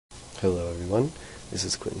Hello everyone, this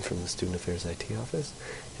is Quentin from the Student Affairs IT office,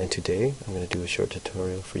 and today I'm going to do a short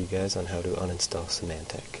tutorial for you guys on how to uninstall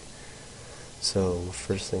Symantec. So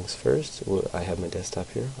first things first, I have my desktop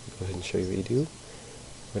here. I'll go ahead and show you what you do. I'm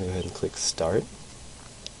going to go ahead and click Start,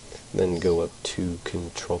 then go up to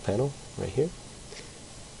Control Panel right here.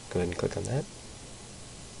 Go ahead and click on that.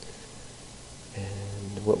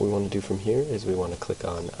 And what we want to do from here is we want to click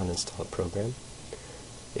on Uninstall a Program.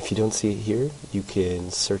 If you don't see it here, you can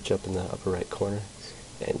search up in the upper right corner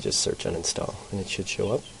and just search uninstall, and it should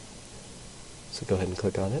show up. So go ahead and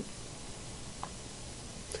click on it.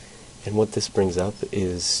 And what this brings up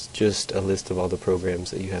is just a list of all the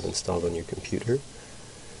programs that you have installed on your computer.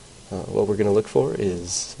 What we're going to look for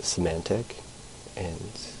is Symantec,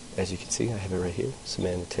 and as you can see, I have it right here,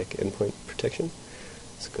 Symantec Endpoint Protection.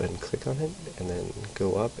 So go ahead and click on it, and then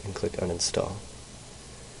go up and click uninstall.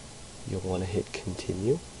 You'll want to hit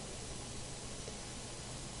continue,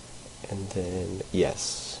 and then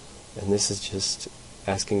yes, and this is just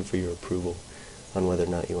asking for your approval on whether or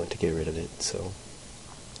not you want to get rid of it, so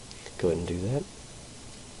go ahead and do that.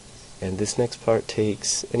 And this next part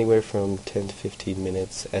takes anywhere from 10 to 15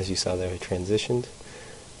 minutes. As you saw there, I transitioned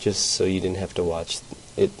just so you didn't have to watch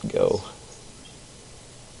it go.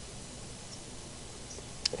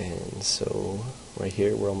 And so right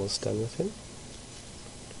here we're almost done with it.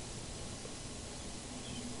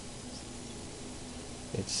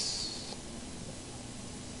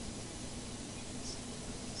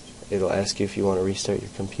 It'll ask you if you want to restart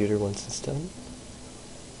your computer once it's done.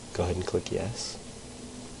 Go ahead and click yes.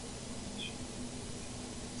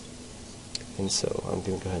 And so I'm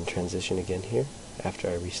going to go ahead and transition again here after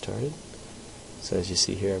I restarted. So as you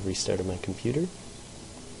see here, I've restarted my computer.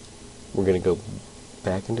 We're going to go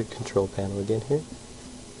back into Control Panel again here,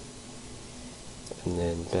 and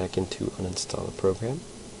then back into Uninstall a Program.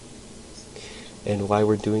 And why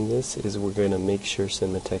we're doing this is we're going to make sure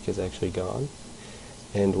Symantec is actually gone,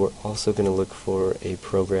 and we're also going to look for a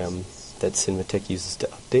program that Symantec uses to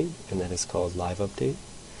update, and that is called Live Update.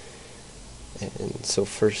 And so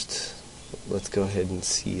first, let's go ahead and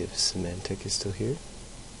see if Symantec is still here,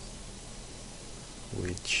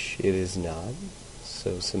 which it is not,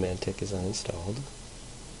 so Symantec is uninstalled.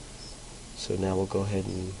 So now we'll go ahead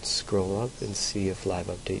and scroll up and see if Live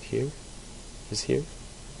Update here is here.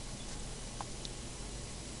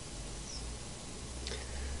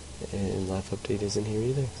 And Live Update isn't here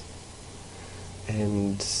either.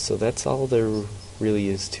 And so that's all there really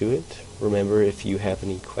is to it. Remember, if you have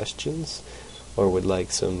any questions or would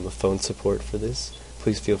like some phone support for this,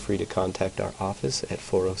 please feel free to contact our office at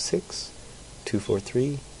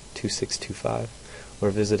 406-243-2625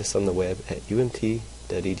 or visit us on the web at umt.edu/SAIT.